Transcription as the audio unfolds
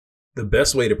The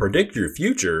best way to predict your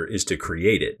future is to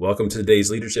create it. Welcome to today's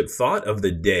Leadership Thought of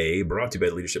the Day, brought to you by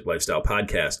the Leadership Lifestyle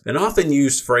Podcast. An often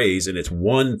used phrase, and it's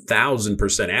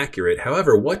 1000% accurate.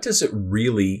 However, what does it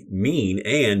really mean?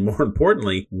 And more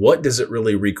importantly, what does it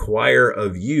really require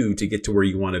of you to get to where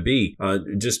you want to be?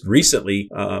 Just recently,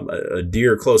 a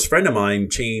dear close friend of mine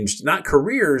changed not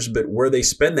careers, but where they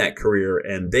spend that career,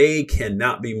 and they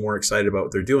cannot be more excited about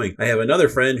what they're doing. I have another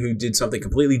friend who did something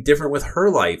completely different with her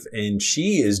life, and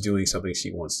she is doing something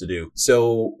she wants to do.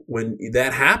 So when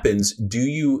that happens, do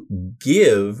you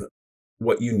give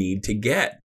what you need to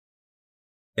get?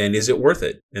 And is it worth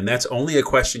it? And that's only a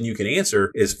question you can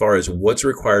answer as far as what's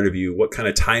required of you. What kind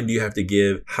of time do you have to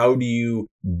give? How do you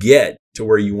get to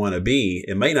where you want to be?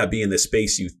 It might not be in the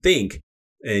space you think,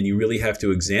 and you really have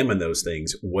to examine those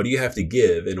things. What do you have to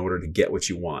give in order to get what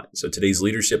you want? So today's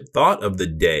Leadership Thought of the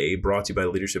Day, brought to you by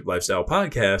the Leadership Lifestyle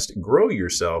Podcast, grow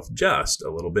yourself just a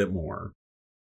little bit more.